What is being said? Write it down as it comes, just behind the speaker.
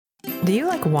Do you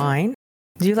like wine?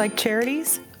 Do you like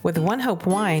charities? With One Hope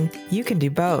Wine, you can do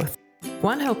both.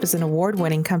 One Hope is an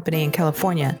award-winning company in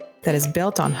California that is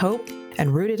built on hope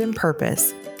and rooted in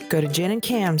purpose. Go to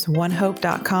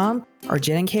ginandcamsonehope.com or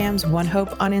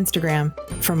ginandcamsonehope on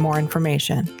Instagram for more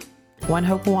information. One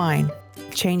Hope Wine.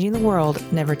 Changing the world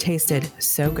never tasted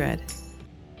so good.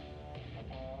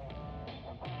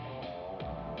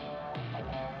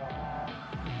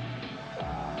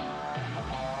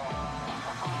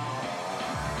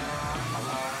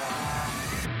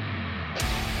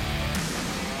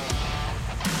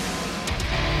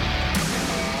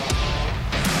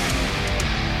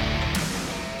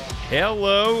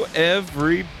 Hello,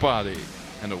 everybody,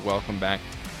 and welcome back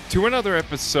to another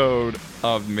episode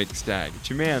of Mixed Tag. It's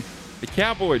your man, the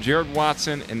Cowboy, Jared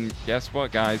Watson, and guess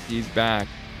what, guys? He's back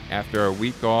after a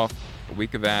week off, a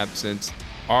week of absence.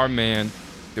 Our man,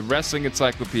 the Wrestling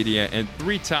Encyclopedia, and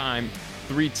three-time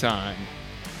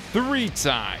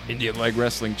Indian Leg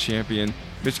Wrestling Champion,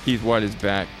 Mr. Keith White is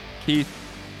back. Keith,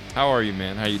 how are you,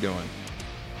 man? How you doing?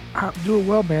 I'm doing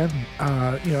well, man.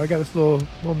 I got this little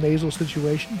nasal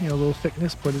situation, a little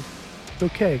sickness, but it's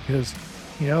okay because,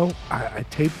 I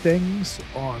tape things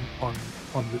on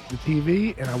the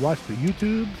TV and I watch the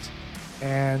YouTubes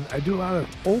and I do a lot of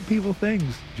old people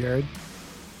things, Jared.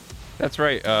 That's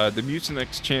right. The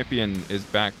Mucinex champion is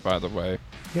back, by the way.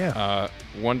 Yeah.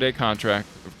 One-day contract,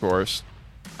 of course.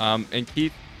 And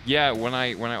Keith, yeah, when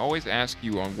I always ask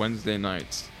you on Wednesday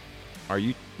nights, are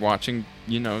you watching,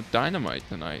 Dynamite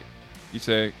tonight? You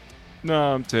say,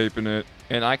 no, I'm taping it.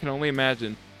 And I can only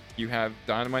imagine you have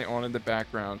Dynamite on in the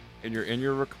background and you're in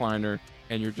your recliner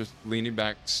and you're just leaning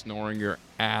back, snoring your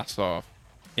ass off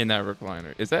in that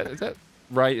recliner. Is that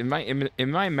right? Am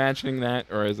I imagining that,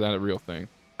 or is that a real thing?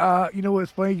 You know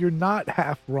what's funny? You're not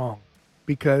half wrong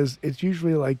because it's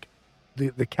usually like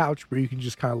the couch where you can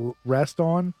just kind of rest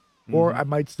on, or I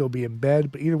might still be in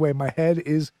bed. But either way, my head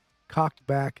is cocked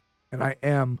back and I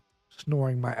am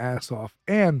snoring my ass off.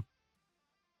 And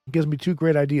it gives me two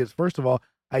great ideas. First of all,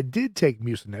 I did take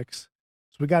Mucinex,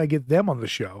 so we got to get them on the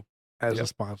show as a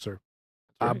sponsor.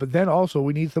 Right. But then also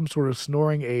we need some sort of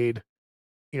snoring aid.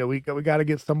 We got to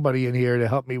get somebody in here to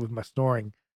help me with my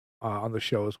snoring on the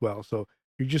show as well. So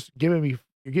you're getting me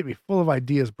full of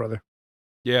ideas, brother.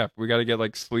 Yeah, we got to get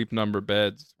like sleep number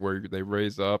beds where they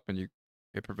raise up and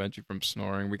it prevents you from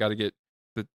snoring. We got to get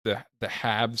the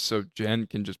halves so Jen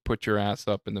can just put your ass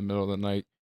up in the middle of the night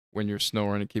when you're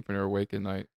snoring and keeping her awake at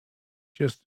night.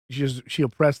 She'll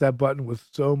press that button with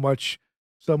so much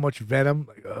venom.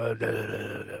 Like,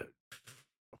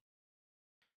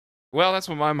 Well, that's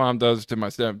what my mom does to my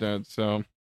stepdad. So,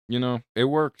 it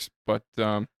works. But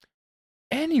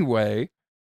anyway,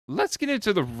 let's get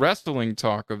into the wrestling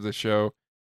talk of the show.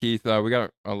 Keith, we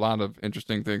got a lot of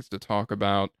interesting things to talk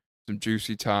about, some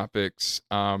juicy topics.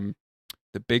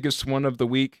 The biggest one of the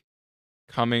week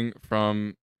coming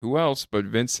from who else but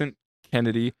Vincent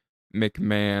Kennedy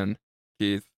McMahon,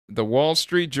 Keith. The Wall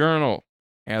Street Journal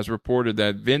has reported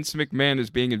that Vince McMahon is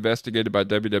being investigated by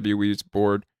WWE's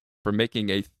board for making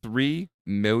a $3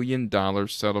 million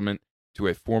settlement to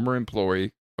a former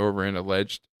employee over an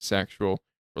alleged sexual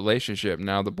relationship.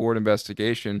 Now, the board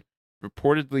investigation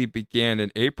reportedly began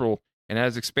in April and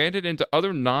has expanded into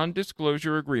other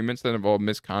non-disclosure agreements that involve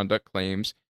misconduct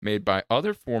claims made by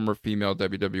other former female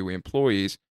WWE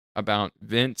employees about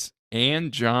Vince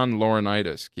and John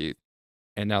Laurinaitis, Keith.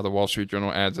 And now the Wall Street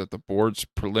Journal adds that the board's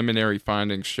preliminary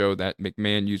findings show that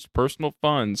McMahon used personal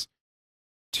funds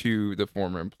to the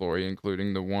former employee,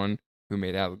 including the one who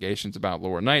made allegations about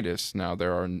Laurinaitis. Now,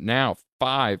 there are now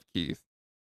five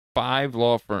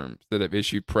law firms that have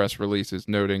issued press releases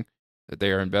noting that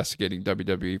they are investigating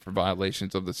WWE for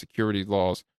violations of the securities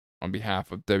laws on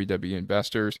behalf of WWE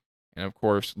investors. And of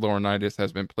course, Laurinaitis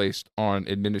has been placed on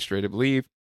administrative leave,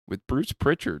 with Bruce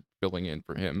Pritchard filling in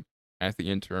for him as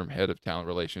the interim head of talent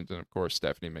relations, and of course,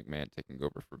 Stephanie McMahon taking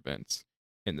over for Vince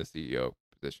in the CEO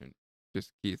position.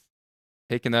 Just Keith,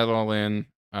 taking that all in,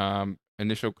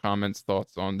 initial comments,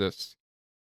 thoughts on this.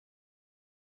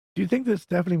 Do you think that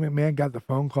Stephanie McMahon got the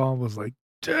phone call and was like,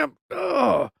 damn,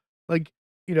 I don't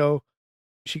know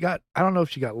if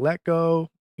she got let go,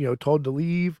 told to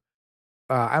leave.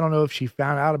 I don't know if she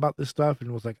found out about this stuff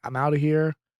and was like, I'm out of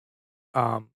here.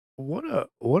 What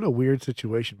a weird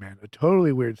situation, man. A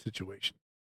totally weird situation.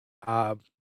 And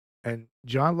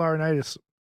John Laurinaitis,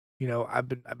 I've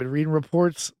been reading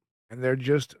reports and they're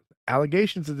just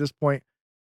allegations at this point,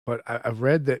 but I've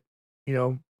read that,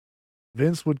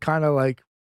 Vince would kind of like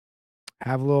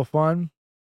have a little fun,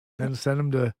 then send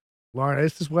him to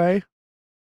Laurinaitis' way.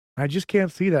 I just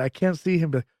can't see that. I can't see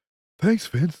him be like, thanks,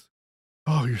 Vince.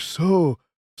 Oh, you're so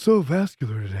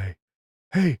vascular today.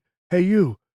 hey, hey,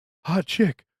 you, hot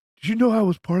chick, did you know I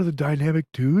was part of the Dynamic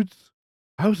Dudes?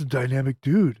 I was a dynamic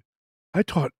dude. I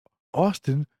taught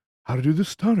Austin how to do the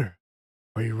stunner.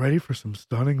 Are you ready for some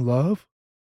stunning love?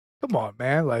 Come on,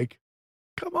 man. Like,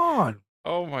 come on.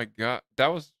 Oh my god, that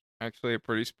was actually a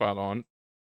pretty spot on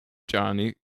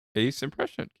Johnny Ace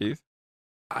impression, Keith.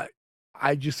 I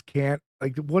I just can't,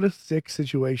 like, what a sick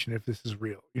situation if this is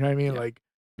real. You know what I mean? Yeah. Like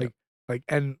Yep.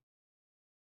 and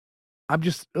I'm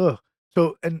just ugh.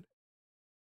 So and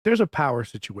there's a power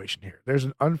situation here. There's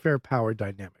an unfair power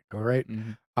dynamic, all right?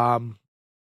 Mm-hmm. Um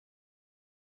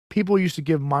People used to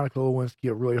give Monica Lewinsky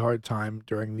a really hard time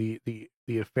during the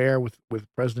affair with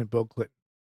President Bill Clinton.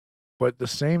 But at the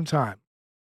same time,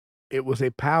 it was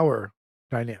a power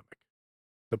dynamic.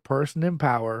 The person in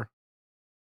power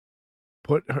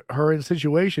put her in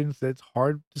situations that's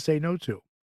hard to say no to.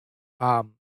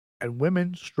 Um, and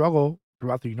women struggle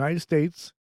throughout the United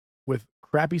States with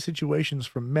crappy situations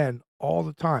from men all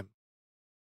the time.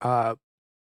 Uh,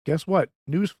 Guess what?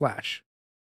 Newsflash: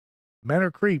 men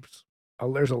are creeps.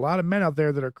 There's a lot of men out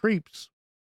there that are creeps,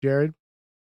 Jared.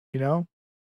 You know,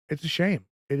 it's a shame.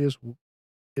 It is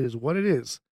what it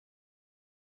is.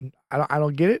 I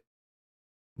don't get it,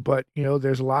 but you know,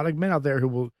 there's a lot of men out there who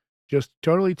will just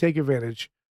totally take advantage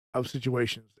of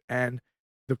situations. And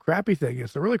the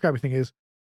really crappy thing is,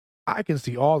 I can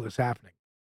see all this happening.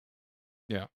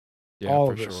 Yeah. Yeah, All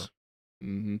for of sure. this.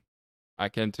 Mm-hmm. I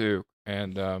can too.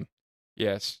 And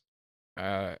yes,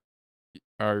 uh,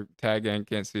 our tag gang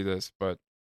can't see this, but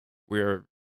we're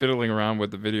fiddling around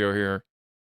with the video here.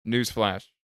 Newsflash: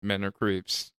 men are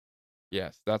creeps.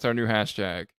 Yes, that's our new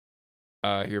hashtag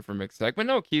here for Mixed Tag. But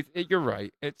no, Keith, you're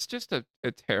right. It's just a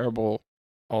terrible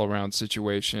all around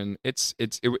situation.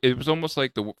 It was almost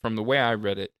like from the way I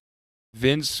read it,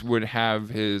 Vince would have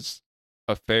his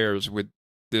affairs with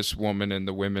this woman and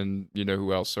the women,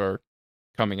 who else are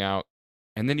coming out,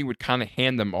 and then he would kind of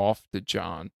hand them off to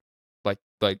John,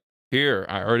 like here,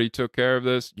 I already took care of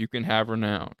this. You can have her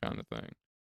now, kind of thing.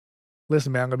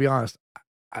 Listen, man, I'm gonna be honest.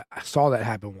 I saw that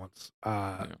happen once.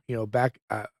 Yeah. You know, back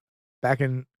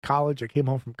in college, I came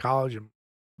home from college, and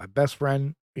my best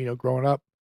friend, you know, growing up,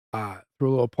 threw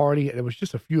a little party, and it was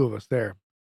just a few of us there.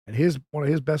 And his one of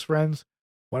his best friends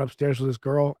went upstairs with this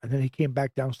girl, and then he came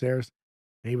back downstairs,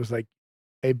 and he was like,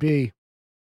 "Hey, B,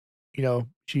 you know,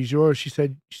 she's yours." She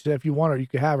said if you want her, you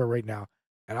could have her right now.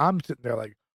 And I'm sitting there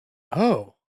like,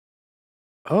 oh,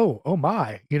 oh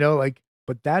my, you know, like,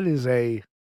 but that's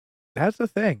a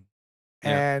thing.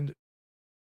 Yeah. And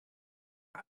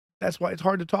that's why it's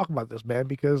hard to talk about this, man,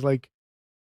 because like,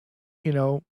 you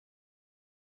know,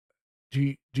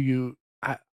 do you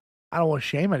I don't want to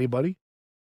shame anybody,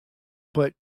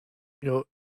 but you know,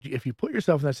 if you put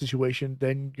yourself in that situation,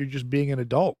 then you're just being an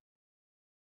adult.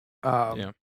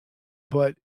 Yeah.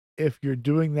 But if you're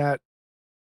doing that,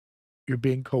 you're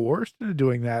being coerced into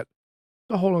doing that,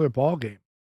 it's a whole other ball game.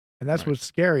 And that's Right. what's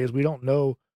scary is we don't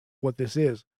know what this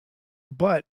is.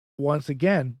 But once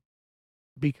again,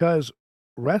 because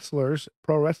wrestlers,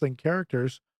 pro wrestling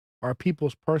characters, are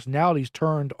people's personalities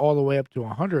turned all the way up to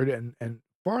 100 and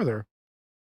farther,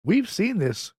 we've seen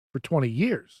this for 20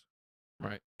 years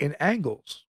Right. in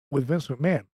angles with Vince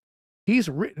McMahon. He's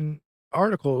written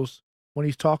articles when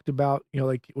he's talked about, you know,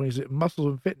 like when he's at Muscles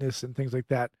and Fitness and things like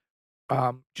that,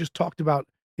 just talked about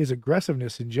his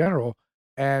aggressiveness in general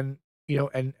and, you know,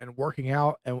 and working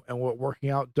out and what working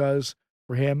out does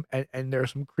for him. And there are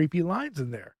some creepy lines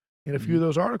in there in a few Mm-hmm. of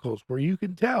those articles where you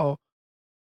can tell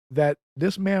that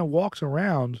this man walks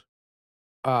around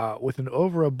with an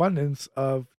overabundance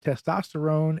of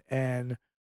testosterone and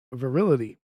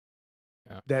virility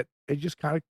Yeah. that it just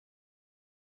kind of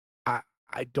I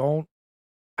I don't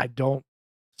I don't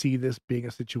see this being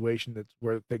a situation that's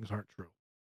where things aren't true.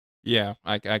 Yeah.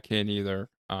 I can't either.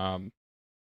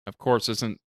 Of course,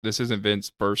 this isn't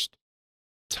Vince's first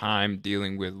time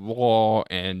dealing with law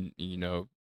and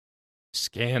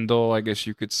scandal, I guess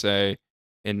you could say.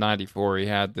 In '94, he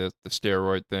had the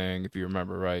steroid thing, if you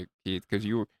remember right, Keith, because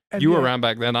And you were yeah, around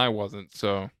back then. I wasn't,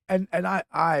 so and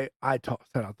I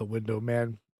tossed that out the window,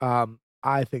 man.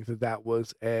 I think that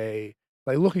was a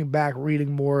like looking back,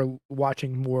 reading more,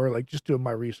 watching more, like just doing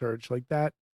my research, like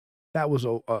that was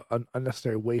an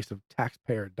unnecessary waste of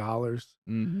taxpayer dollars.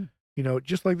 mhm, You know,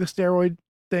 just like the steroid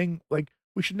thing, like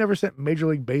we should never send Major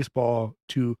League Baseball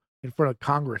to in front of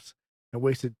Congress and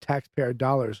wasted taxpayer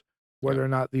dollars, yeah, whether or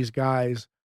not these guys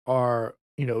are,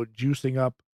 you know, juicing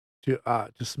up to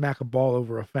smack a ball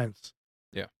over a fence.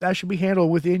 yeah, That should be handled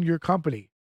within your company.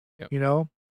 yeah, You know,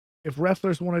 if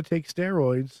wrestlers want to take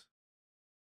steroids,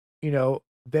 you know,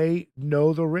 they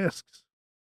know the risks.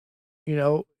 You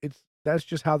know, that's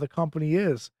just how the company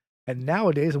is. And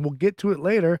nowadays, and we'll get to it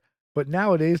later, but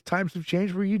nowadays times have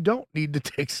changed where you don't need to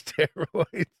take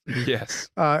steroids. Yes.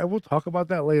 And we'll talk about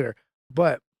that later.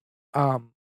 But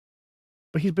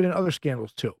he's been in other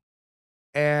scandals too.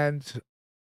 And,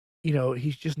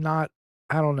 he's just not,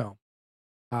 I don't know.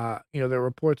 The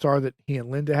reports are that he and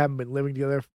Linda haven't been living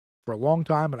together for a long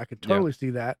time, and I could totally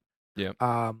see that. Yeah.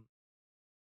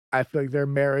 I feel like their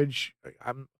marriage,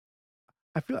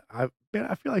 I feel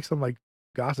like some like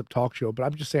gossip talk show, but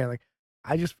I'm just saying, like,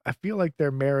 I feel like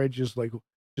their marriage is like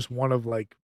just one of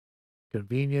like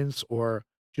convenience or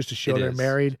just to show It they're is.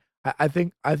 married. I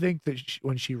think that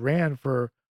when she ran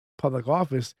for public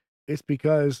office, it's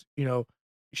because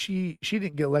she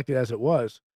didn't get elected as it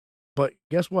was. But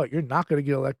guess what? You're not going to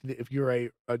get elected if you're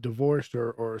a divorced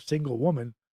or a single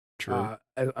woman. True.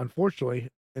 Unfortunately,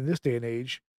 in this day and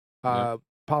age, Yeah.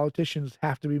 politicians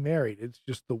have to be married. It's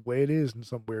just the way it is in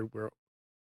some weird world.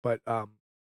 But for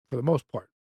the most part,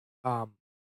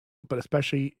 but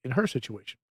especially in her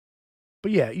situation.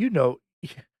 But yeah, she's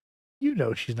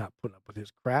not putting up with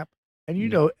his crap, and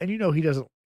No. he doesn't,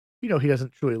 he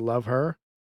doesn't truly love her.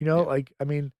 Yeah. Like, I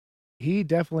mean, he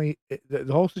definitely the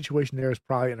whole situation there is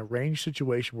probably an arranged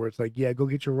situation where it's like, yeah, go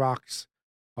get your rocks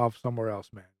off somewhere else,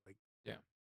 man. Like, Yeah.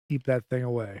 keep that thing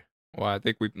away. Well, I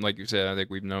think like you said, I think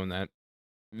we've known that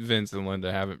Vince and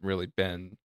Linda haven't really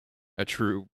been a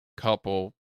true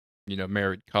couple,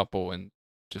 married couple in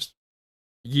just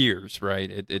years, right?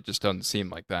 It just doesn't seem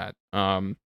like that.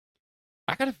 I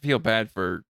gotta feel bad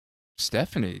for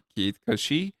Stephanie, Keith, because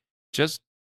she just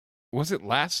was it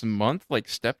last month, like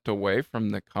stepped away from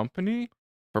the company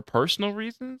for personal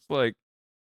reasons? Like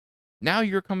now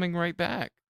you're coming right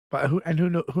back. But who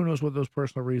knows what those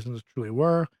personal reasons truly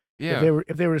were? Yeah.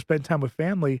 If they were to spend time with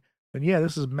family, then yeah,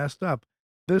 this is messed up.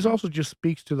 This Mhm. also just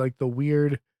speaks to like the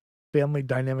weird family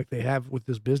dynamic they have with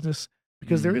this business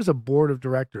because there Mhm. is a board of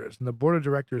directors, and the board of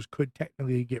directors could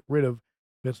technically get rid of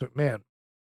Vince McMahon.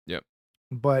 Yep.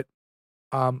 But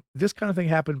this kind of thing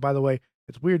happened, by the way.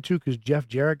 It's weird too because Jeff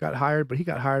Jarrett got hired, but he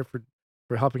got hired for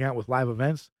helping out with live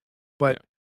events. Yeah. But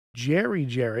Jerry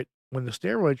Jarrett, when the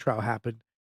steroid trial happened,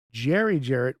 Jerry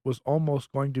Jarrett was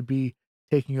almost going to be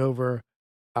taking over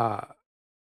uh,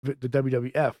 the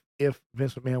WWF if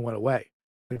Vince McMahon went away.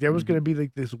 Like there was going to Mhm. be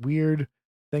like this weird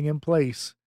thing in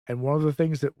place, and one of the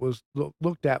things that was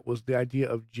looked at was the idea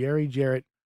of Jerry Jarrett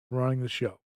running the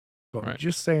show. So I'm Right.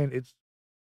 just saying, it's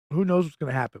who knows what's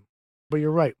going to happen. But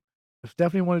you're right. If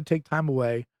Stephanie wanted to take time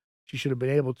away, she should have been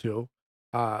able to.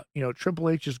 Triple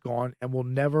H is gone, and we'll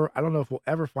never. I don't know if we'll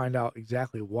ever find out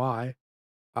exactly why.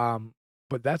 Um,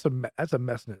 but that's a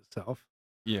mess in itself.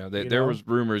 Yeah, You there know, was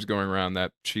rumors going around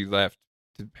that she left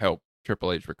to help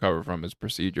Triple H recover from his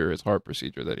procedure, his heart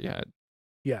procedure that he had.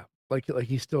 yeah, like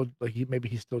he's still like maybe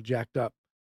he's still jacked up.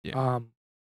 Yeah.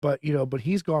 But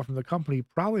he's gone from the company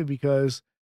probably because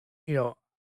you know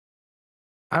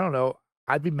I don't know.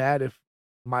 I'd be mad if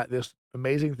this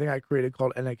amazing thing I created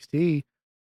called NXT,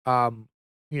 um,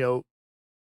 you know,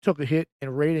 took a hit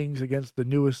in ratings against the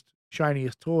newest,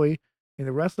 shiniest toy in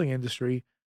the wrestling industry,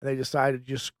 and they decided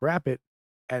to just scrap it.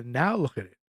 And now look at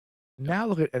it. Yep. Now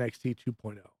look at NXT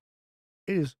 2.0.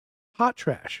 It is hot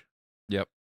trash. Yep.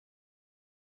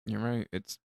 You're right.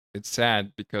 It's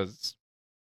sad because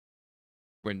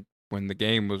when the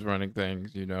game was running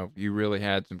things, you really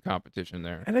had some competition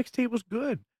there. NXT was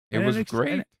good. It was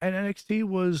great. And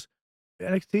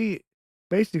NXT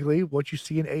basically what you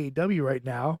see in AEW right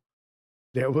now.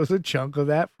 There was a chunk of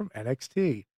that from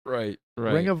NXT. Right.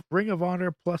 Right. Ring of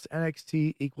Honor plus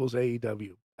NXT equals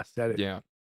AEW. I said it. Yeah.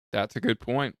 That's a good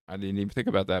point. I didn't even think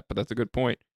about that, but that's a good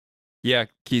point. Yeah,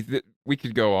 Keith, we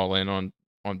could go all in on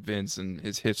Vince and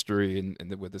his history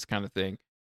and with this kind of thing.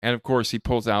 And of course, he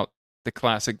pulls out the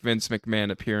classic Vince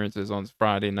McMahon appearances on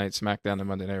Friday Night SmackDown and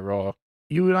Monday Night Raw.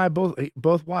 You and I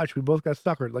both watched. We both got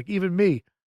suckered. Like even me,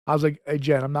 I was like, "Hey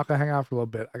Jen, I'm not gonna hang out for a little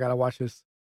bit. I gotta watch this.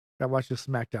 Gotta watch this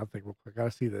SmackDown thing real quick. I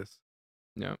gotta see this."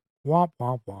 Yeah. Womp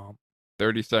womp womp.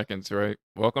 30 seconds, right?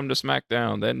 Welcome to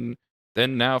SmackDown.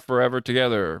 Then now forever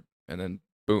together. And then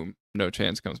boom, No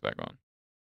Chance comes back on.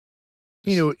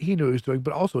 He knew what he was doing,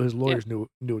 but also his Yeah. lawyers knew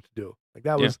what to do. Like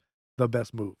that was the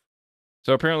best move.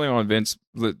 So apparently on Vince,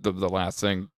 the last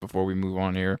thing before we move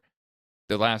on here,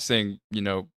 the last thing,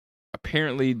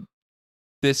 apparently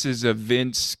this is a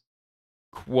Vince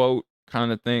quote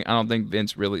kind of thing. I don't think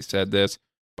Vince really said this,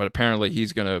 but apparently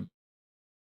he's gonna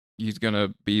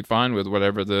be fine with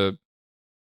whatever the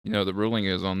ruling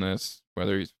is on this,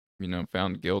 whether he's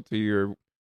found guilty or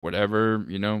whatever.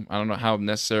 I don't know how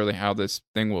this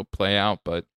thing will play out,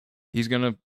 but he's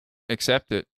gonna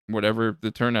accept it, whatever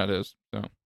the turnout is. So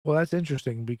Well, that's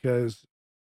interesting because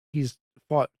he's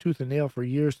fought tooth and nail for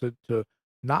years to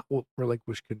not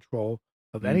relinquish control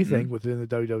of anything within the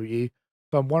WWE.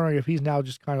 So I'm wondering if he's now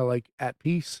just kind of like at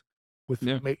peace with,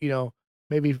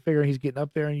 maybe figuring he's getting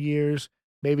up there in years.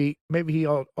 Maybe he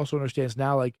also understands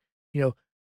now, like,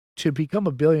 to become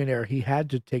a billionaire, he had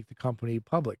to take the company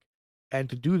public. And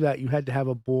to do that, you had to have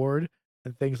a board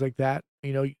and things like that.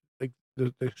 Like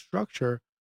the structure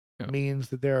means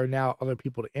that there are now other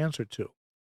people to answer to.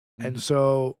 And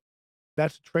so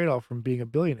that's a trade-off from being a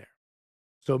billionaire.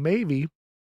 So maybe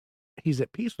he's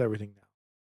at peace with everything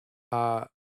now.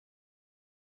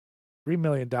 $3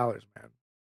 million, man.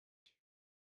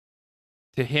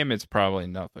 To him, it's probably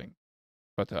nothing,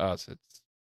 but to us, it's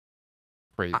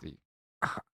crazy.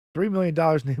 $3 million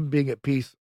and him being at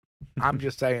peace. I'm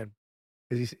just saying,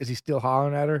 is he still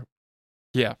hollering at her?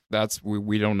 Yeah,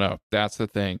 we don't know. That's the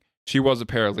thing. She was a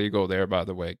paralegal there, by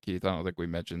the way, Keith. I don't think we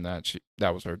mentioned that.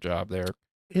 That was her job there.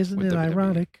 Isn't it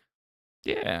ironic?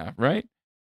 Yeah, right.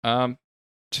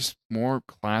 Just more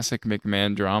classic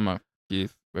McMahon drama,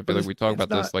 Keith. I feel like we talk about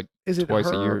this like twice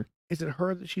a year. Is it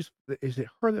her that is it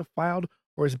her that filed,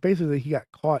 or is it basically that he got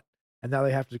caught and now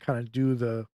they have to kind of do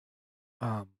the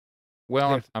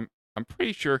Well, I'm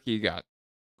pretty sure he got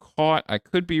caught. I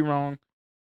could be wrong,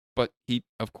 but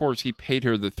of course he paid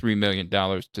her the $3 million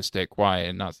to stay quiet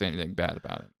and not say anything bad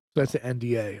about it. So that's an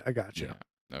NDA. I got you.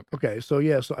 Yeah. Okay. So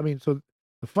the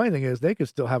funny thing is they could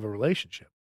still have a relationship.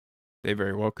 They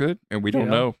very well could, and we don't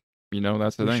know.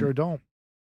 That's the thing. We sure don't.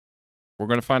 We're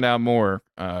going to find out more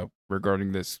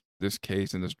regarding this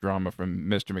case and this drama from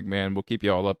Mr. McMahon. We'll keep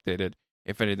you all updated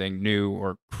if anything new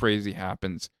or crazy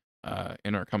happens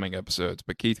in our coming episodes.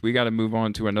 But Keith, we got to move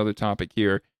on to another topic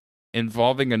here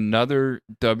involving another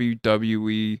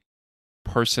WWE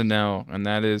personnel, and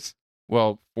that is,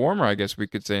 former, I guess we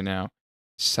could say now,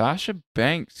 Sasha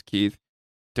Banks, Keith.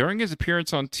 During his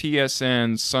appearance on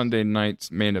TSN's Sunday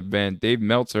night's main event, Dave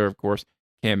Meltzer, of course,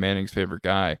 Cam Manning's favorite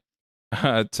guy,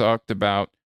 talked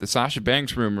about the Sasha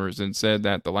Banks rumors and said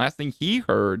that the last thing he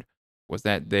heard was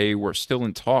that they were still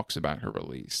in talks about her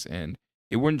release. And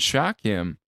it wouldn't shock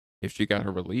him if she got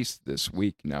her release this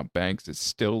week. Now, Banks is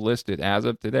still listed as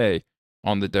of today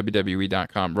on the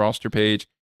WWE.com roster page,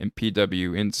 and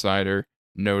PW Insider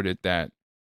noted that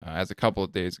as a couple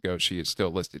of days ago, she is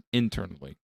still listed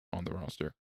internally on the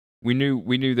roster. We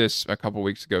knew this a couple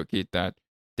weeks ago, Keith, that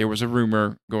there was a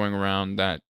rumor going around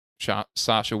that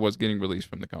Sasha was getting released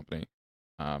from the company.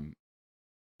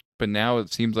 But now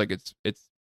it seems like it's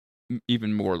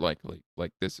even more likely,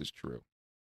 like this is true.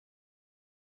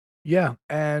 Yeah,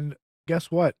 and guess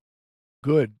what?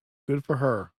 Good for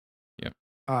her.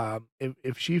 Yeah.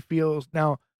 If she feels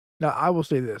now, I will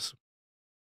say this: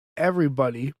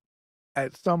 everybody,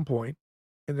 at some point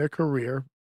in their career,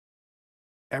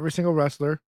 every single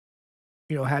wrestler,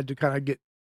 had to kind of get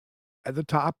at the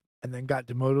top and then got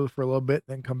demoted for a little bit,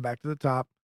 then come back to the top.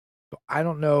 So I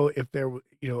don't know if there,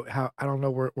 I don't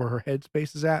know where her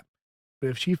headspace is at, but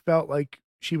if she felt like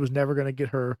she was never going to get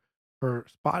her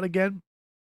spot again,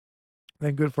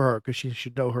 then good for her, because she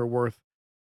should know her worth,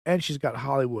 and she's got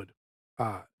Hollywood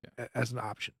as an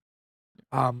option.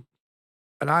 And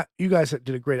you guys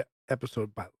did a great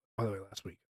episode by the way last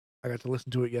week. I got to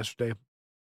listen to it yesterday.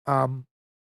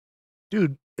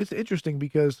 Dude, it's interesting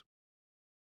because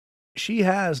she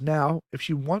has now, if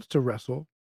she wants to wrestle,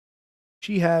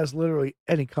 she has literally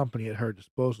any company at her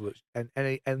disposal, and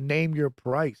name your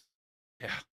price.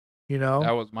 Yeah.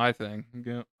 That was my thing.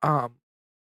 Yeah.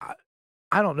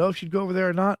 I don't know if she'd go over there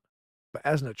or not, but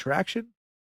as an attraction,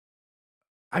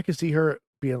 I could see her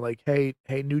being like, hey,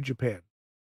 New Japan,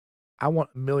 I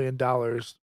want $1 million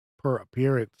per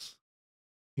appearance.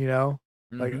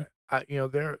 Like,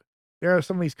 there are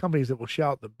some of these companies that will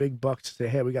shout the big bucks to say,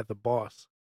 hey, we got the boss.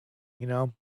 She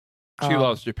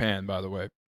loves Japan, by the way.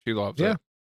 She loves it.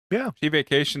 Yeah. She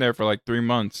vacationed there for like 3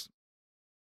 months.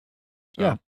 So.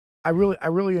 Yeah. I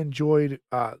really enjoyed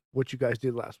what you guys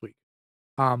did last week.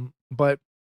 But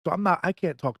so I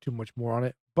can't talk too much more on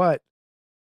it, but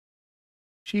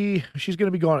she's going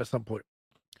to be gone at some point.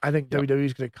 I think WWE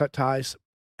is going to cut ties,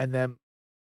 and then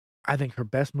I think her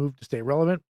best move to stay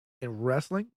relevant in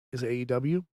wrestling is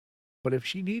AEW. But if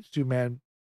she needs to, man,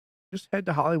 just head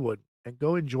to Hollywood and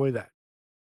go enjoy that.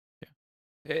 Yeah.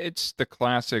 It's the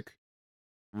classic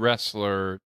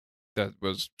wrestler that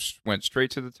went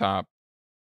straight to the top,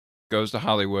 goes to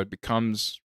Hollywood,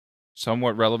 becomes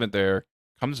somewhat relevant there,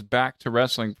 comes back to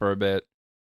wrestling for a bit,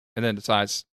 and then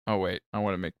decides, oh, wait, I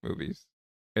want to make movies.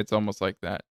 It's almost like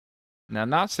that. Now,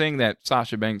 not saying that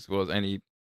Sasha Banks was any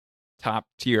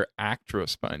top-tier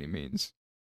actress by any means,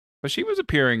 but she was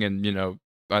appearing in,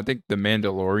 I think The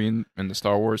Mandalorian and the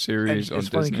Star Wars series And on it's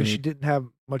funny because Disney. she didn't have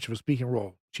much of a speaking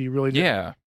role. She really didn't.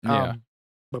 Yeah, yeah,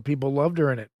 But people loved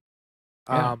her in it.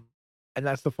 yeah. And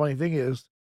that's the funny thing is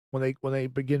when they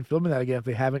begin filming that again, if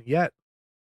they haven't yet,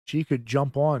 she could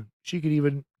jump on. She could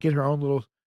even get her own little,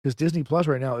 because Disney Plus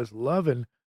right now is loving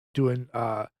doing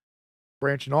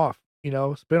branching off,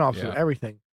 spinoffs and Yeah.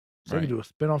 everything. So they Right. could do a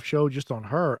spinoff show just on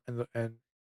her, and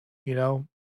you know,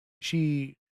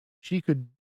 she could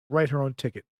write her own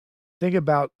ticket. Think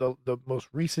about the most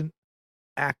recent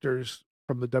actors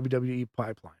from the WWE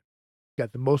pipeline. You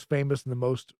got the most famous and the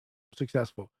most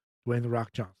successful, Dwayne the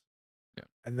Rock Johnson. Yeah.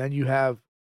 And then you have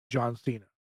John Cena,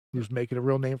 who's making a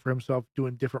real name for himself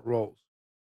doing different roles.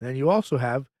 And then you also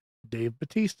have Dave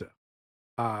Batista.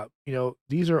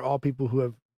 These are all people who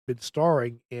have been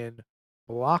starring in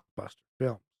blockbuster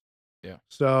films. Yeah.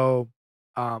 So,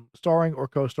 starring or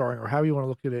co-starring or however you want to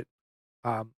look at it,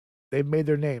 they've made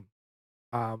their name.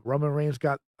 Roman Reigns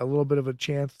got a little bit of a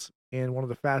chance in one of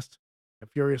the Fast and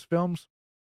Furious films.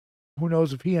 Who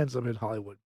knows if he ends up in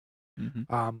Hollywood? Hmm.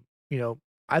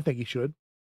 I think he should.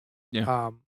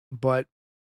 Yeah. But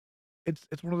it's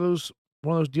one of those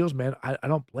deals, man. I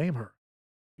don't blame her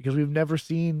because we've never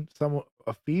seen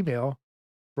a female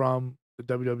from the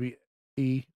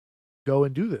WWE go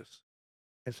and do this,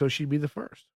 and so she'd be the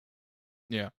first.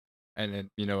 Yeah. And then,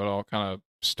 it all kind of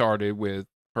started with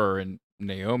her and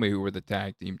Naomi, who were the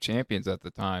tag team champions at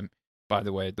the time. By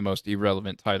the way, the most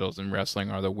irrelevant titles in wrestling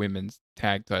are the women's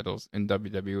tag titles in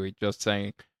WWE. Just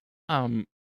saying.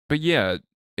 But yeah,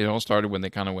 it all started when they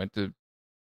kind of went to,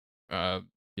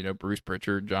 Bruce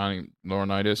Pritchard, Johnny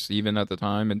Laurinaitis, even at the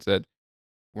time, and said,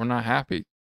 "We're not happy.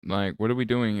 Like, what are we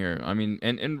doing here?" I mean,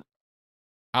 and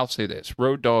I'll say this: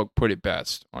 Road Dogg put it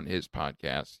best on his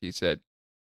podcast. He said,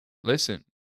 "Listen,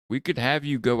 we could have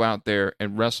you go out there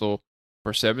and wrestle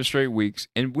for 7 straight weeks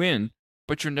and win,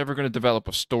 but you're never going to develop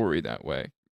a story that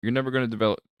way. You're never going to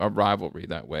develop a rivalry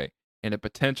that way and a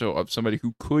potential of somebody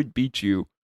who could beat you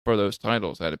for those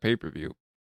titles at a pay-per-view."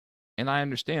 And I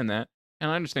understand that. And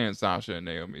I understand Sasha and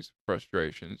Naomi's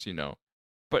frustrations,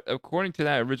 But according to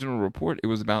that original report, it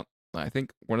was about, I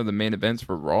think, one of the main events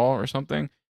for Raw or something.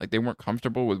 Like they weren't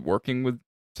comfortable with working with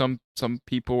some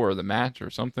people or the match or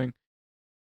something.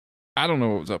 I don't know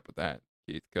what was up with that,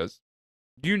 Keith, because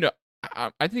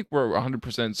I think we're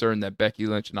 100% certain that Becky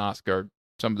Lynch and Asuka are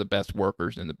some of the best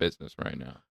workers in the business right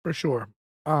now. For sure.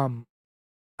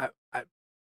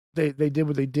 They did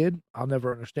what they did. I'll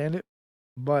never understand it,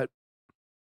 but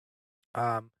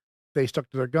they stuck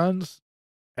to their guns,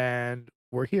 and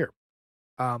we're here.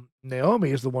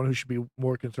 Naomi is the one who should be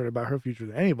more concerned about her future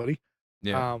than anybody.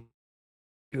 Yeah.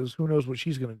 Because who knows what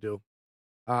she's gonna do.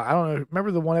 I don't know.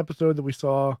 Remember the one episode that we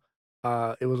saw?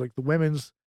 It was like the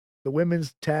women's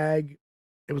tag.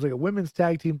 It was like a women's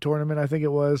tag team tournament, I think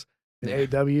it was in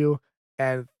AEW,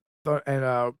 and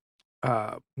Nyla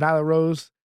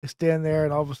Rose is standing there,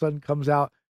 and all of a sudden comes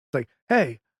out, it's like,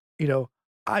 "Hey,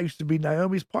 I used to be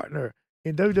Naomi's partner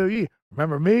in WWE.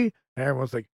 Remember me?" And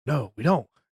everyone's like, "No, we don't."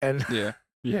 And Yeah.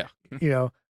 Yeah.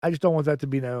 I just don't want that to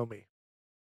be Naomi.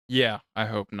 Yeah, I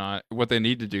hope not. What they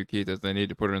need to do, Keith, is they need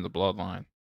to put her in the bloodline.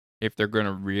 If they're going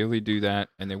to really do that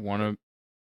and they want to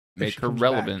make her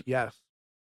relevant, yes,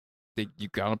 you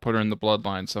got to put her in the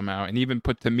bloodline somehow, and even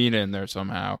put Tamina in there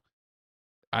somehow.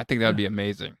 I think that'd be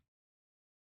amazing.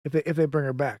 If they bring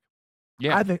her back,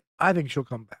 yeah, I think she'll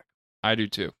come back. I do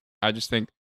too. I think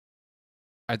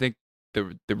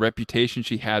the reputation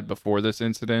she had before this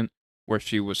incident, where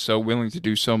she was so willing to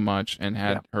do so much and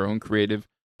had her own creative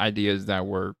ideas that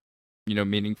were,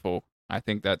 meaningful. I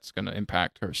think that's going to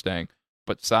impact her staying.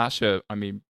 But Sasha's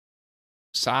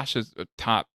a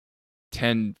top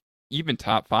 10, even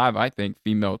top 5, I think,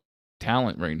 female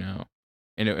talent right now,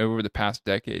 and over the past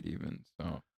decade even.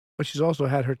 So, but she's also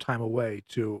had her time away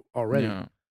too already. Yeah.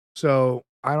 So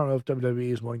I don't know if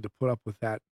WWE is willing to put up with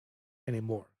that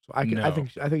anymore. So I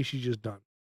think she's just done.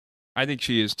 I think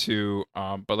she is too.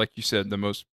 But like you said, the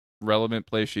most relevant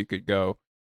place she could go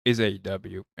is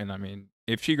AEW. And I mean,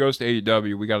 if she goes to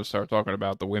AEW, we got to start talking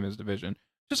about the women's division.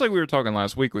 Just like we were talking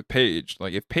last week with Paige.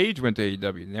 Like if Paige went to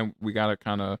AEW, then we got to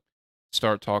kind of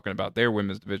start talking about their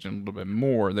women's division a little bit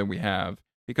more than we have,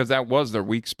 because that was their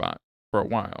weak spot for a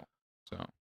while. So,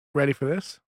 ready for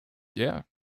this? Yeah.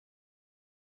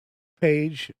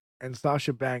 Paige and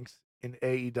Sasha Banks in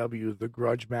AEW, the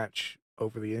grudge match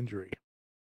over the injury.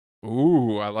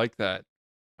 Ooh, I like that.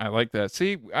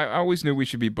 See, I always knew we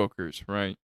should be bookers,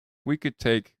 right? We could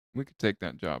take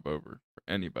that job over for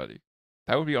anybody.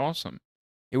 That would be awesome.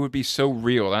 It would be so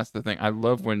real. That's the thing. I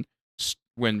love when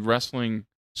wrestling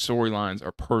storylines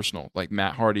are personal, like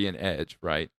Matt Hardy and Edge,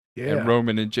 right? and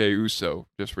Roman and Jey Uso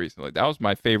just recently. That was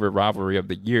my favorite rivalry of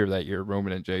the year that year,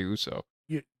 Roman and Jey Uso.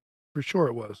 Yeah, for sure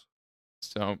it was.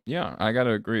 So, yeah, I got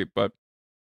to agree. But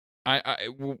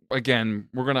again,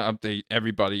 we're going to update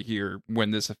everybody here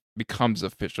when this becomes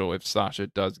official. If Sasha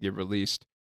does get released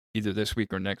either this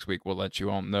week or next week, we'll let you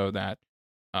all know that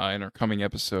in our coming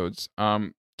episodes.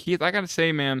 Keith, I got to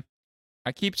say, man,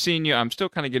 I keep seeing you. I'm still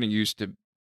kind of getting used to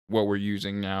what we're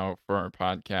using now for our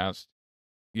podcast.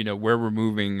 You know, where we're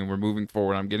moving and we're moving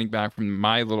forward. I'm getting back from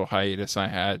my little hiatus I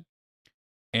had.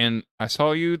 And I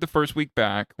saw you the first week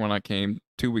back when I came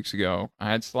 2 weeks ago. I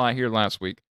had Sly here last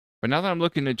week. But now that I'm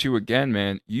looking at you again,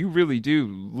 man, you really do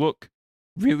look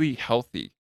really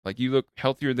healthy. Like you look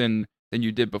healthier than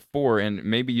you did before. And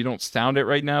maybe you don't sound it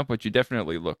right now, but you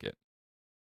definitely look it.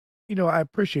 You know, I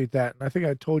appreciate that. And I think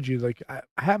I told you, like, I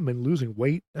haven't been losing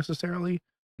weight necessarily.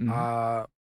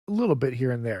 A little bit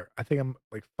here and there. I think I'm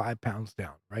like 5 pounds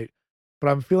down, right? But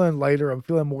I'm feeling lighter. I'm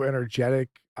feeling more energetic.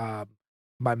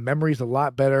 My memory's a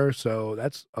lot better. So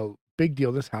that's a big deal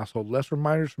in this household. Less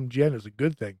reminders from Jen is a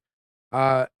good thing.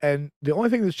 And the only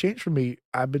thing that's changed for me,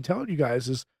 I've been telling you guys,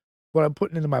 is what I'm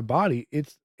putting into my body.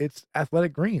 It's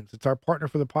Athletic Greens. It's our partner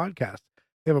for the podcast.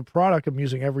 They have a product I'm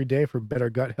using every day for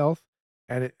better gut health,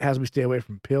 and it has me stay away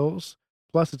from pills.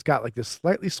 Plus, it's got like this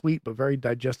slightly sweet but very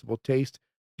digestible taste.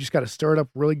 You just got to stir it up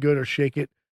really good or shake it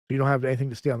so you don't have anything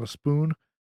to stay on the spoon.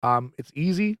 It's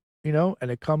easy, you know, and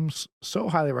it comes so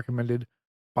highly recommended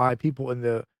by people in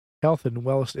the health and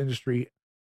wellness industry.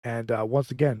 And once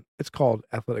again, it's called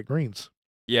Athletic Greens.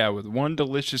 Yeah, with one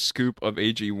delicious scoop of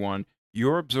AG1,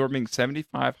 you're absorbing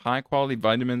 75 high-quality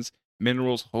vitamins,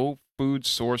 minerals, whole food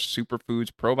source superfoods,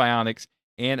 probiotics,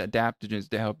 and adaptogens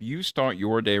to help you start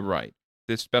your day right.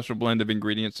 This special blend of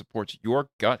ingredients supports your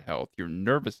gut health, your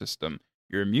nervous system,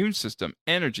 your immune system,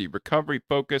 energy, recovery,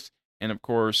 focus, and of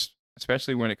course,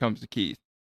 especially when it comes to Keith,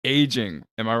 aging.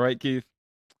 Am I right, Keith?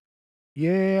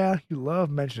 Yeah, you love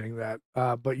mentioning that,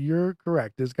 but you're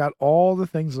correct. It's got all the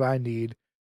things that I need.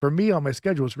 For me, on my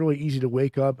schedule, it's really easy to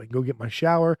wake up and go get my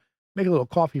shower, make a little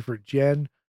coffee for Jen,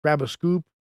 grab a scoop,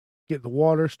 get in the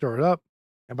water, stir it up,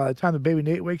 and by the time the baby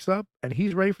Nate wakes up and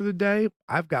he's ready for the day,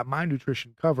 I've got my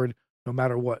nutrition covered no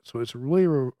matter what. So it's really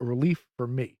a relief for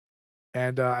me.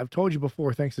 And I've told you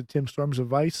before, thanks to Tim Storm's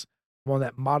advice, I'm on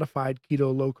that modified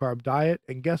keto low-carb diet,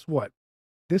 and guess what?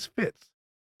 This fits.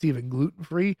 It's even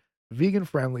gluten-free,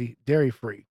 vegan-friendly,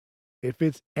 dairy-free. It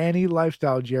fits any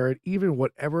lifestyle, Jared, even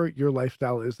whatever your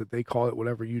lifestyle is that they call it,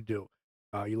 whatever you do,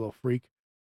 you little freak.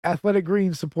 Athletic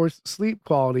Greens supports sleep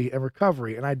quality and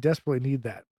recovery, and I desperately need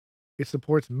that. It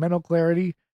supports mental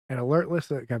clarity and alertness,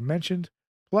 like I mentioned.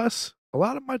 Plus, a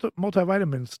lot of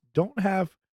multivitamins don't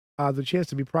have the chance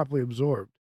to be properly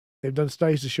absorbed. They've done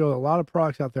studies to show that a lot of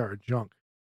products out there are junk.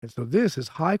 And so this is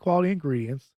high-quality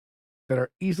ingredients that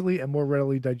are easily and more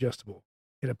readily digestible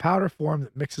in a powder form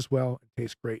that mixes well and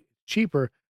tastes great. It's cheaper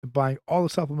than buying all the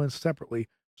supplements separately.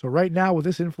 So right now, with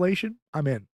this inflation, I'm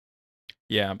in.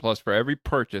 Yeah, and plus for every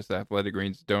purchase, Athletic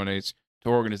Greens donates to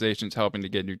organizations helping to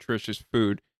get nutritious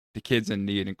food to kids in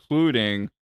need, including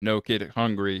No Kid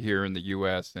Hungry here in the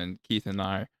U.S., and Keith and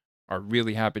I are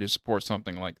really happy to support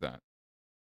something like that.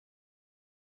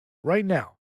 Right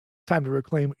now, time to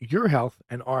reclaim your health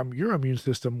and arm your immune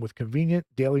system with convenient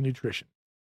daily nutrition.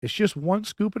 It's just one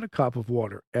scoop in a cup of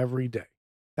water every day.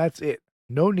 That's it.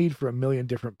 No need for a million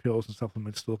different pills and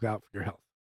supplements to look out for your health.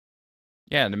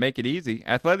 Yeah, and to make it easy,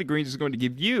 Athletic Greens is going to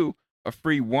give you a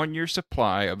free 1-year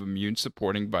supply of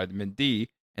immune-supporting vitamin D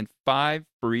and 5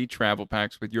 free travel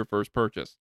packs with your first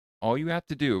purchase. All you have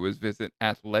to do is visit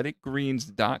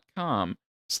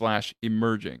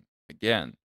athleticgreens.com/emerging.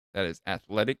 Again, that is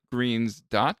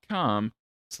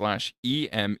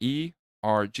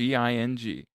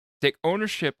athleticgreens.com/EMERGING. Take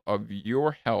ownership of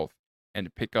your health and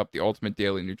to pick up the ultimate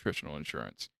daily nutritional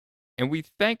insurance. And we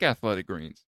thank Athletic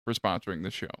Greens for sponsoring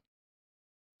the show.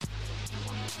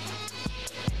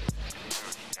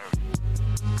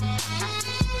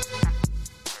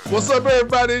 What's up,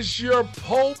 everybody? It's your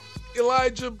Pope,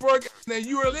 Elijah Burke, and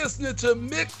you are listening to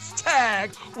Mixed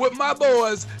Tag with my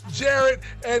boys, Jared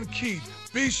and Keith.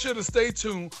 Be sure to stay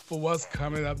tuned for what's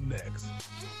coming up next.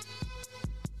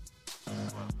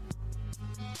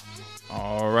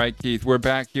 All right, Keith, we're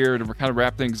back here to kind of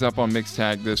wrap things up on Mixed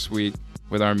Tag this week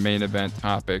with our main event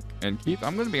topic. And Keith,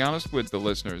 I'm going to be honest with the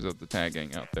listeners of the Tag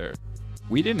Gang out there.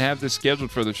 We didn't have this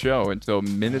scheduled for the show until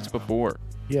minutes before.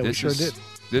 Yeah, we sure did.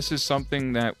 This is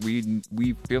something that we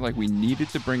feel like we needed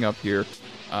to bring up here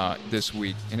this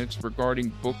week, and it's regarding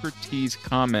Booker T's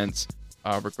comments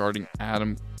regarding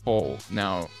Adam Cole.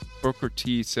 Now, Booker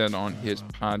T said on his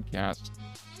podcast,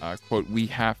 quote, "We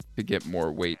have to get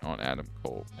more weight on Adam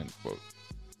Cole," end quote.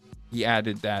 he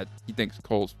added that he thinks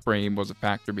Cole's frame was a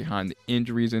factor behind the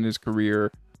injuries in his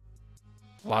career.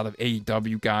 A lot of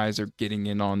AEW guys are getting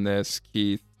in on this,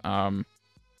 Keith.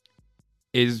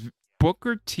 Is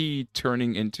Booker T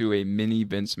turning into a mini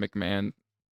Vince McMahon?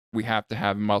 We have to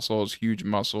have muscles, huge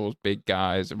muscles, big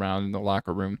guys around in the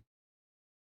locker room.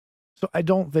 So I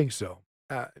don't think so.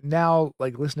 Now,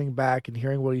 like listening back and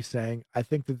hearing what he's saying, I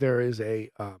think that there is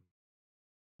from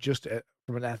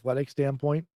an athletic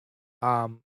standpoint,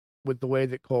 with the way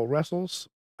that Cole wrestles,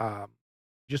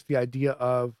 just the idea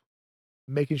of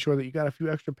making sure that you got a few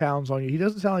extra pounds on you. It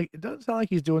doesn't sound like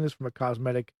he's doing this from a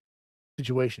cosmetic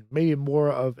situation. Maybe more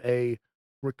of a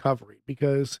recovery,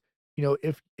 because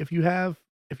if you have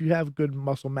good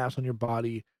muscle mass on your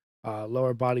body,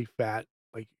 lower body fat,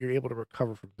 like you're able to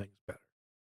recover from things better.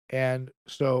 And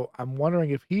so I'm wondering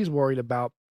if he's worried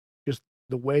about just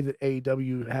the way that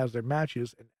AEW has their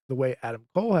matches and the way Adam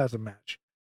Cole has a match.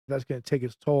 That's going to take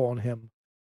its toll on him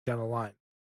down the line.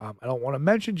 I don't want to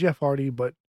mention Jeff Hardy,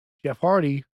 but Jeff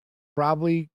Hardy,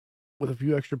 probably with a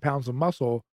few extra pounds of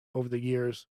muscle over the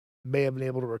years, may have been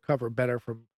able to recover better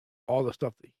from all the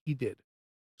stuff that he did.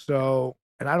 So,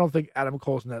 and I don't think Adam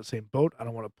Cole's in that same boat. I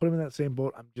don't want to put him in that same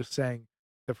boat. I'm just saying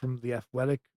that from the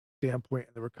athletic standpoint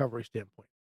and the recovery standpoint,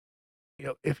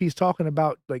 if he's talking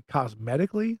about like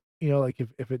cosmetically, like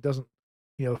if it doesn't,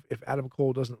 if Adam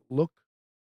Cole doesn't look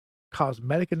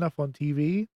cosmetic enough on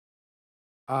TV,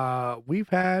 we've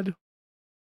had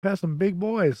some big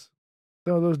boys,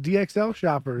 some of those DXL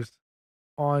shoppers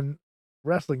on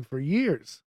wrestling for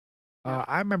years.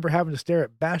 I remember having to stare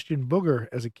at Bastion Booger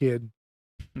as a kid,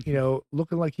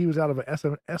 looking like he was out of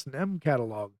an S&M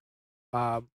catalog.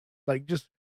 Like just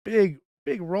big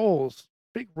rolls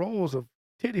of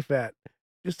titty fat,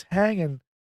 just hanging,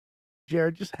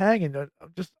 Jared, just hanging.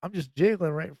 I'm just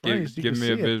jiggling right in front of you. So give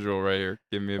me a visual right here.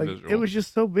 Give me a visual. It was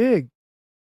just so big.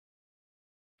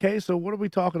 Okay, so what are we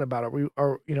talking about?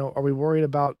 Are we worried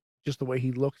about just the way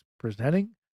he looks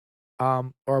presenting?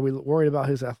 Or are we worried about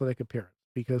his athletic appearance?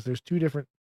 Because there's two different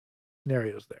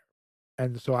scenarios there.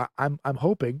 And so I'm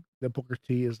hoping that Booker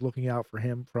T is looking out for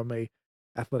him from a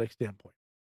athletic standpoint.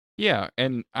 Yeah,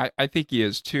 and I think he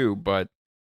is too, but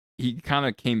he kind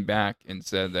of came back and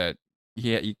said that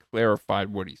he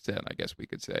clarified what he said, I guess we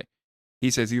could say.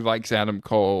 He says he likes Adam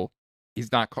Cole.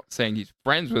 He's not saying he's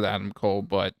friends with Adam Cole,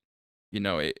 but,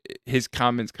 his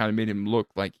comments kind of made him look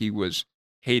like he was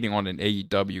hating on an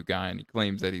AEW guy, and he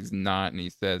claims that he's not, and he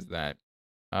says that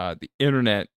the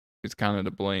internet is kind of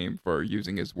to blame for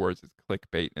using his words as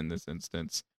clickbait in this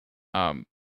instance. I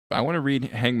want to read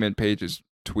Hangman Page's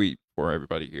tweet for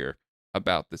everybody here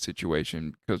about the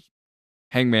situation, because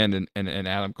Hangman and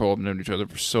Adam Cole have known each other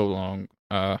for so long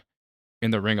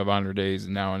in the Ring of Honor days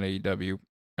and now in AEW.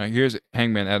 Here's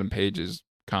Hangman Adam Page's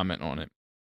comment on it.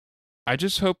 I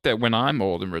just hope that when I'm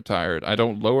old and retired, I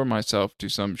don't lower myself to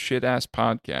some shit-ass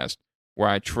podcast where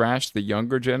I trash the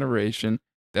younger generation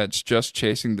that's just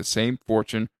chasing the same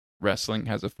fortune wrestling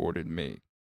has afforded me.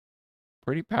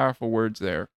 Pretty powerful words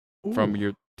there. Ooh. From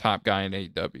your top guy in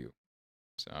AEW.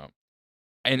 So,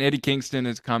 and Eddie Kingston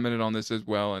has commented on this as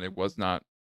well, and it was not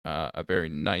a very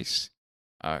nice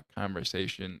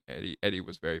conversation. Eddie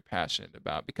was very passionate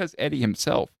about, because Eddie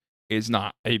himself is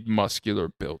not a muscular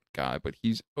built guy, but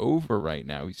he's over right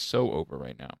now. He's so over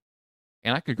right now.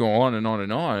 And I could go on and on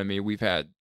and on. I mean, we've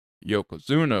had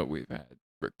Yokozuna, we've had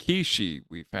Rikishi,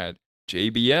 we've had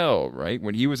JBL, right?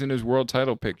 When he was in his world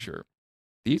title picture.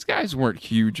 These guys weren't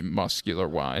huge muscular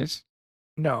wise.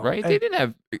 No. Right? They didn't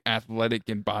have athletic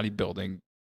and bodybuilding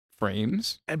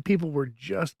frames. And people were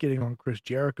just getting on Chris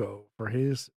Jericho for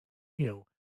his,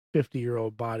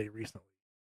 50-year-old body recently.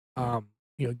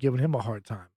 Giving him a hard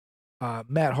time.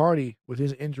 Matt Hardy with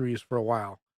his injuries for a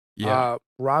while. Yeah.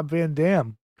 Rob Van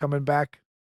Dam coming back,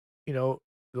 the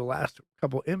last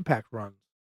couple Impact runs.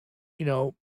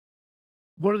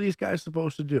 What are these guys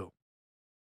supposed to do?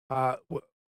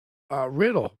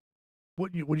 Riddle.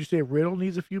 Would you say Riddle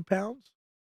needs a few pounds?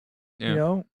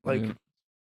 Yeah.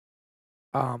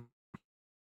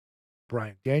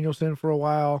 Bryan Danielson for a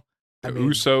while.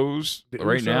 Usos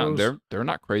right now, they're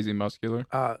not crazy muscular.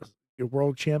 Your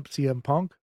world champ CM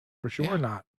Punk, for sure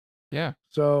not. Yeah.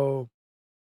 So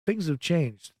things have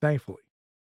changed, thankfully.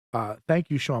 Thank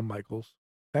you, Shawn Michaels.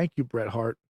 Thank you, Bret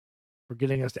Hart, for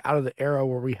getting us out of the era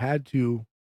where we had to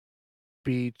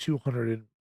be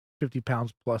 250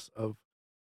 pounds plus of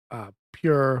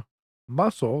pure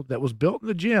muscle that was built in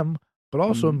the gym, but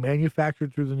also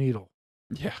manufactured through the needle.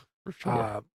 Yeah, for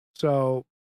sure. So,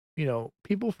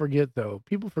 people forget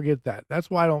that. That's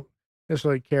why I don't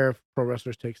necessarily care if pro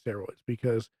wrestlers take steroids,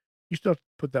 because you still have to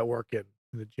put that work in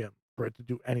the gym for it to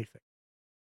do anything.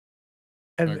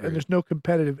 And Agreed. there's no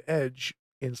competitive edge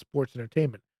in sports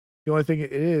entertainment. The only thing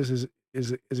it is it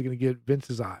going to get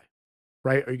Vince's eye,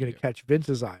 right? Are you going to catch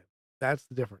Vince's eye? That's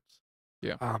the difference.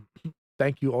 Yeah.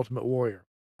 Thank you, Ultimate Warrior,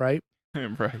 right?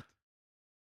 Right.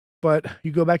 But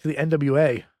you go back to the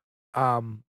NWA,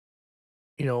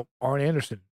 you know, Arn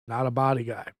Anderson, not a body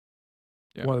guy,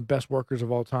 Yeah. one of the best workers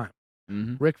of all time.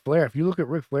 Mm-hmm. Ric Flair, if you look at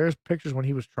Ric Flair's pictures when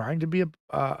he was trying to be a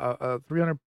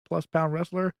 300+ pound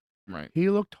wrestler, Right. he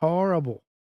looked horrible.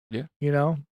 Yeah. You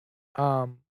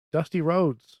know, Dusty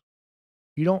Rhodes,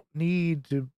 you don't need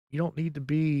to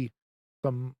be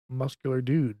some muscular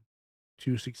dude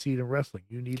to succeed in wrestling.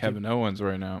 You need Kevin Owens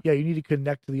right now. Yeah, you need to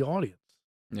connect to the audience.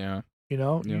 Yeah. You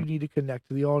know, Yeah. you need to connect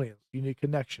to the audience. You need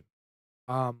connection.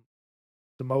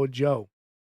 Samoa Joe.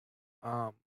 You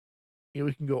know,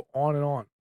 we can go on and on.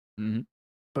 Mm-hmm.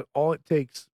 But all it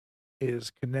takes is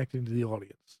connecting to the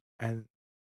audience. And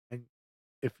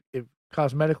if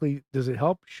cosmetically, does it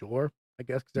help? Sure, I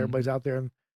guess, because everybody's out there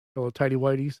in little tighty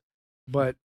whities.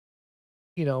 But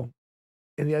you know,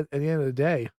 at the end of the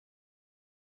day,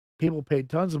 people paid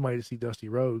tons of money to see Dusty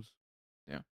Rhodes.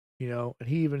 Yeah. You know, and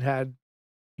he had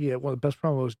one of the best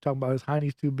promos talking about his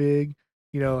hiney's too big.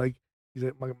 You know, like he's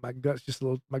like, my gut's just a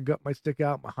little, my gut might stick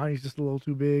out, my hiney's just a little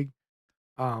too big.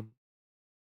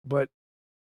 But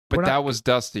that was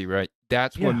Dusty, right?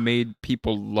 That's what Yeah. made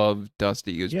people love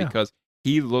Dusty, is Yeah. because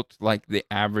he looked like the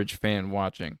average fan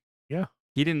watching. Yeah.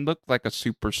 He didn't look like a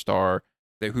superstar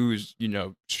who's, you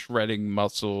know, shredding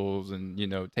muscles and, you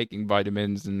know, taking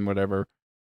vitamins and whatever.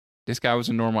 This guy was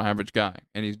a normal average guy,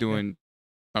 and he's doing,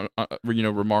 you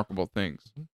know, remarkable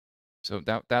things. Mhm. So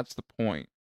that's the point.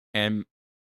 And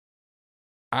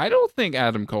I don't think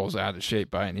Adam Cole's out of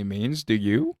shape by any means. Do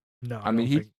you? No, I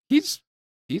mean, he's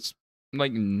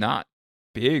like not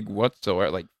big whatsoever,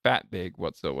 like fat big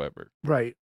whatsoever.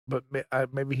 right. But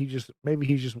maybe he's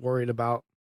just worried about.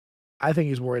 I think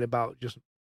he's worried about just,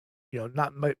 you know,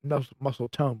 not muscle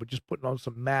tone, but just putting on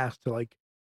some mass to, like,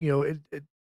 you know, it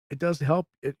does help.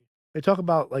 They talk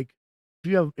about, like,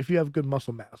 if you have good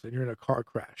muscle mass and you're in a car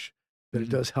crash, then Mhm. it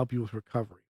does help you with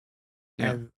recovery.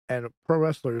 Yeah. And pro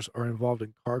wrestlers are involved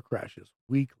in car crashes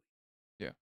weekly.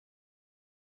 Yeah.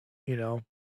 You know,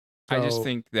 I just So-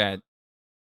 think that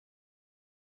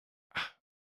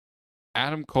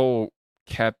Adam Cole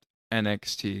kept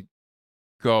NXT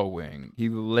going. He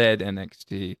led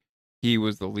NXT. He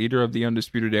was the leader of the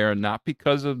Undisputed Era, not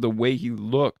because of the way he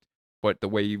looked, but the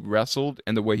way he wrestled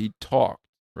and the way he talked,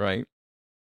 right?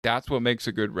 That's what makes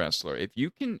a good wrestler. If you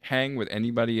can hang with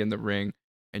anybody in the ring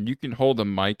and you can hold a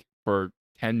mic for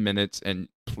 10 minutes and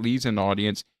please an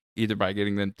audience, either by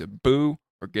getting them to boo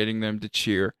or getting them to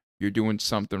cheer, you're doing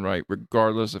something right,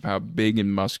 regardless of how big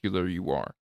and muscular you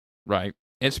are, right?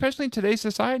 And especially in today's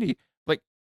society, like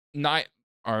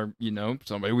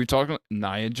somebody we talked about,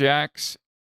 Nia Jax,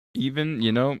 even,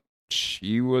 you know,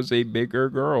 she was a bigger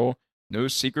girl, no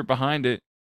secret behind it.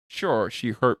 Sure,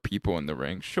 she hurt people in the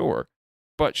ring, sure,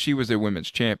 but she was a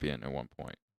women's champion at one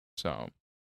point. So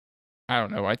I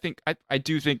don't know. I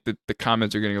do think that the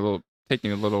comments are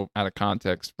taking a little out of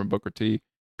context from Booker T,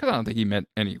 because I don't think he meant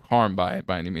any harm by it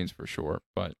by any means, for sure.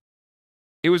 But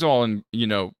it was all in, you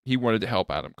know, he wanted to help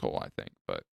Adam Cole, I think,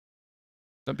 but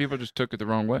some people just took it the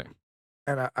wrong way.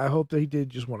 and I hope that he did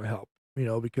just want to help, you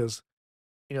know, because,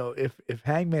 you know, if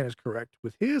Hangman is correct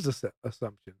with his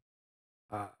assumption,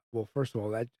 well, first of all,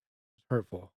 that's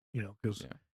hurtful, you know, because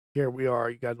Yeah. here we are,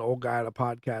 you got an old guy on a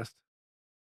podcast,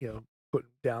 you know, putting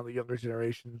down the younger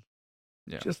generation.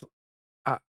 Yeah. Just,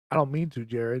 I don't mean to,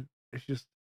 Jared. It's just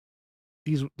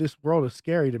this world is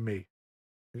scary to me.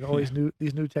 And all these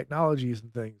new technologies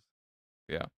and things.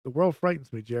 Yeah. The world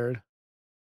frightens me, Jared.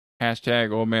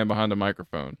 Hashtag old man behind the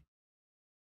microphone.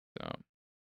 So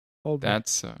Hold me.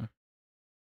 that's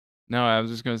no, I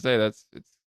was just gonna say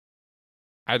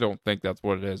I don't think that's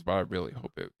what it is, but I really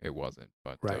hope it wasn't.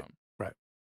 But Right. Right.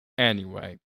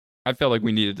 Anyway, I felt like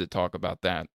we needed to talk about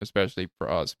that, especially for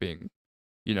us being,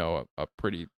 you know, a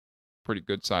pretty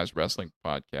good sized wrestling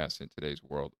podcast in today's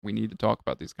world. We need to talk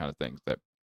about these kind of things that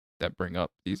bring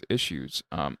up these issues.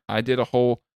 I did a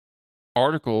whole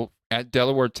article at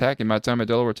Delaware Tech in my time at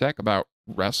Delaware Tech about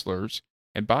wrestlers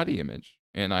and body image,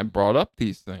 and I brought up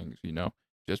these things, you know,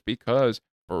 just because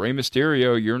for Rey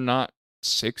Mysterio, you're not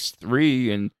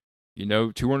 6'3" and, you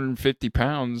know, 250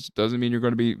 pounds doesn't mean you're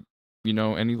going to be, you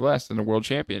know, any less than a world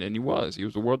champion. And he was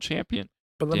a world champion.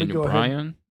 But let Daniel me go Bryan.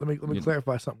 ahead. Let me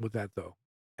clarify something with that, though.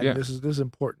 And Yeah. this is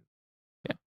important.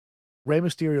 Yeah. Rey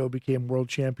Mysterio became world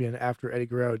champion after Eddie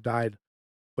Guerrero died.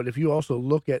 But if you also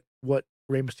look at what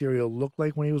Rey Mysterio looked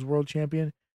like when he was world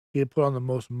champion, he had put on the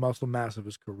most muscle mass of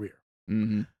his career.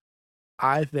 Mm-hmm.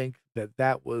 I think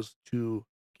that was to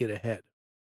get ahead.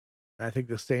 And I think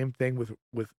the same thing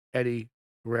with Eddie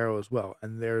Guerrero as well.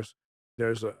 And there's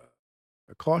a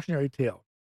cautionary tale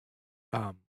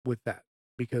with that,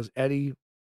 because Eddie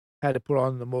had to put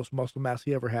on the most muscle mass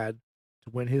he ever had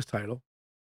to win his title.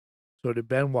 So did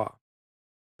Benoit.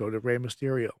 So did Rey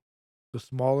Mysterio. The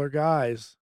smaller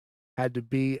guys had to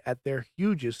be at their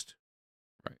hugest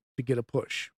to get a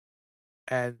push.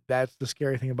 And that's the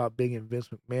scary thing about being in Vince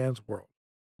McMahon's world.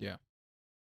 Yeah.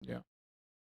 Yeah.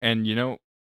 And,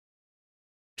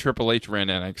 Triple H ran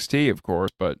NXT, of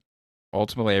course, but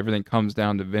ultimately everything comes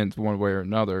down to Vince one way or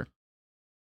another.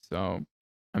 So,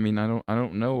 I mean, I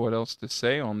don't know what else to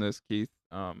say on this, Keith.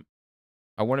 I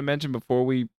want to mention before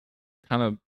we kind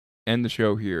of end the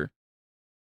show here,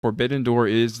 Forbidden Door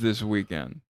is this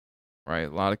weekend, right? A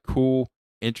lot of cool,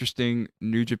 interesting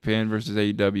New Japan versus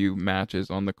AEW matches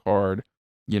on the card.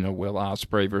 Will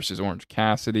Ospreay versus Orange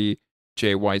Cassidy.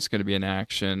 Jay White's going to be in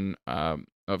action.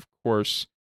 Of course,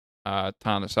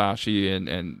 Tanahashi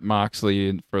and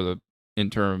Moxley for the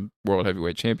interim World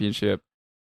Heavyweight Championship.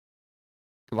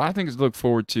 A lot of things to look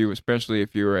forward to, especially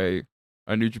if you're a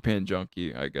New Japan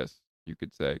junkie, I guess you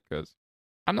could say, because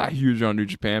I'm not huge on New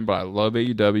Japan, but I love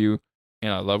AEW,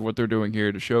 and I love what they're doing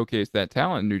here to showcase that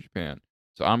talent in New Japan.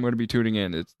 So I'm going to be tuning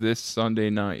in. It's this Sunday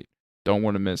night. Don't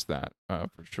want to miss that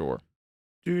for sure.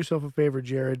 Do yourself a favor,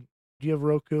 Jared. Do you have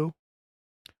Roku?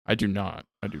 I do not.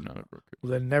 I do not have Roku.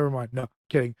 Well, then never mind. No,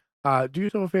 kidding. Do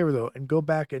yourself a favor though, and go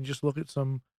back and just look at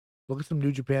some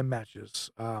New Japan matches.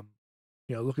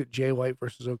 Look at Jay White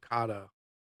versus Okada.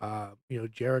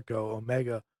 Jericho,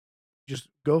 Omega. Just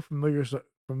go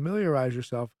familiarize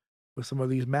yourself with some of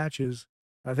these matches.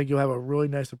 I think you'll have a really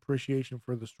nice appreciation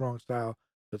for the strong style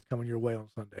that's coming your way on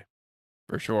Sunday.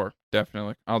 For sure,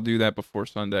 definitely. I'll do that before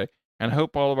Sunday, and I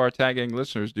hope all of our Tag Gang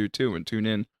listeners do too, and tune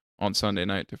in on Sunday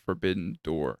night to Forbidden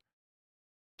Door.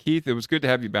 Keith, it was good to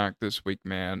have you back this week,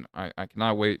 man. I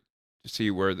cannot wait to see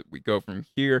where we go from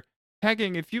here. Tag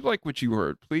Gang, if you like what you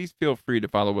heard, please feel free to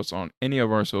follow us on any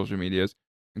of our social medias,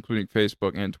 including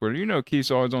Facebook and Twitter. Keith's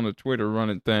always on the Twitter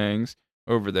running things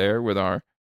over there with our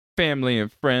family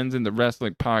and friends in the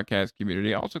wrestling podcast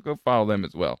community. Also, go follow them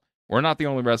as well. We're not the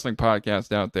only wrestling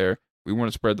podcast out there. We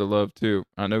want to spread the love, too.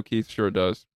 I know Keith sure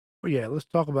does. Well, yeah, let's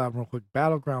talk about them real quick.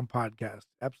 Battleground Podcast.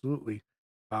 Absolutely.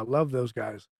 I love those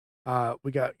guys.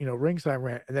 We got, Ringside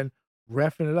Rant, and then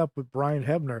Reffing It Up with Brian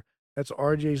Hebner. That's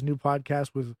RJ's new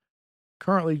podcast with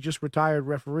currently just retired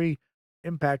referee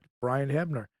Impact, Brian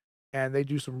Hebner. And they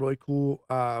do some really cool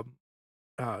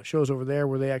shows over there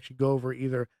where they actually go over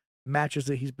either matches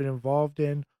that he's been involved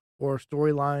in or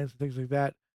storylines and things like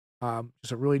that.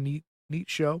 Just a really neat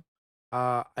show.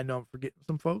 I know I'm forgetting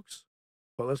some folks,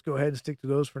 but let's go ahead and stick to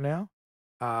those for now.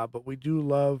 But we do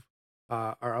love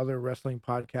our other wrestling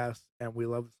podcasts, and we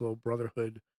love this little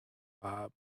brotherhood.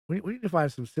 We need to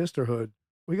find some sisterhood.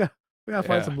 We gotta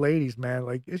find some ladies, man.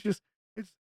 Like it's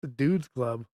the dudes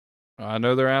club. I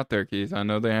know they're out there, Keith. I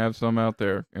know they have some out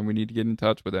there, and we need to get in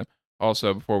touch with them.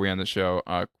 Also, before we end the show,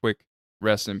 quick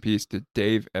rest in peace to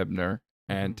Dave Ebner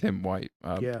and Tim White,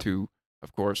 two,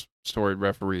 of course, storied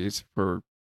referees for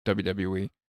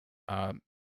WWE,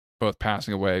 both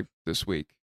passing away this week.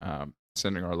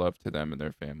 Sending our love to them and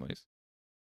their families.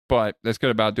 But that's going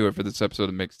to about do it for this episode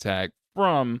of Mixed Tag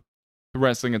from the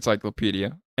Wrestling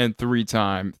Encyclopedia and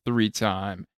three-time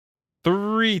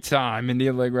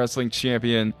Indian Leg Wrestling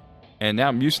champion and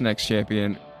now Mucinex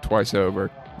champion twice over,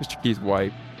 Mr. Keith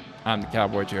White. I'm the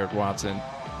Cowboy Jared Watson.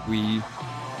 We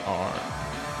are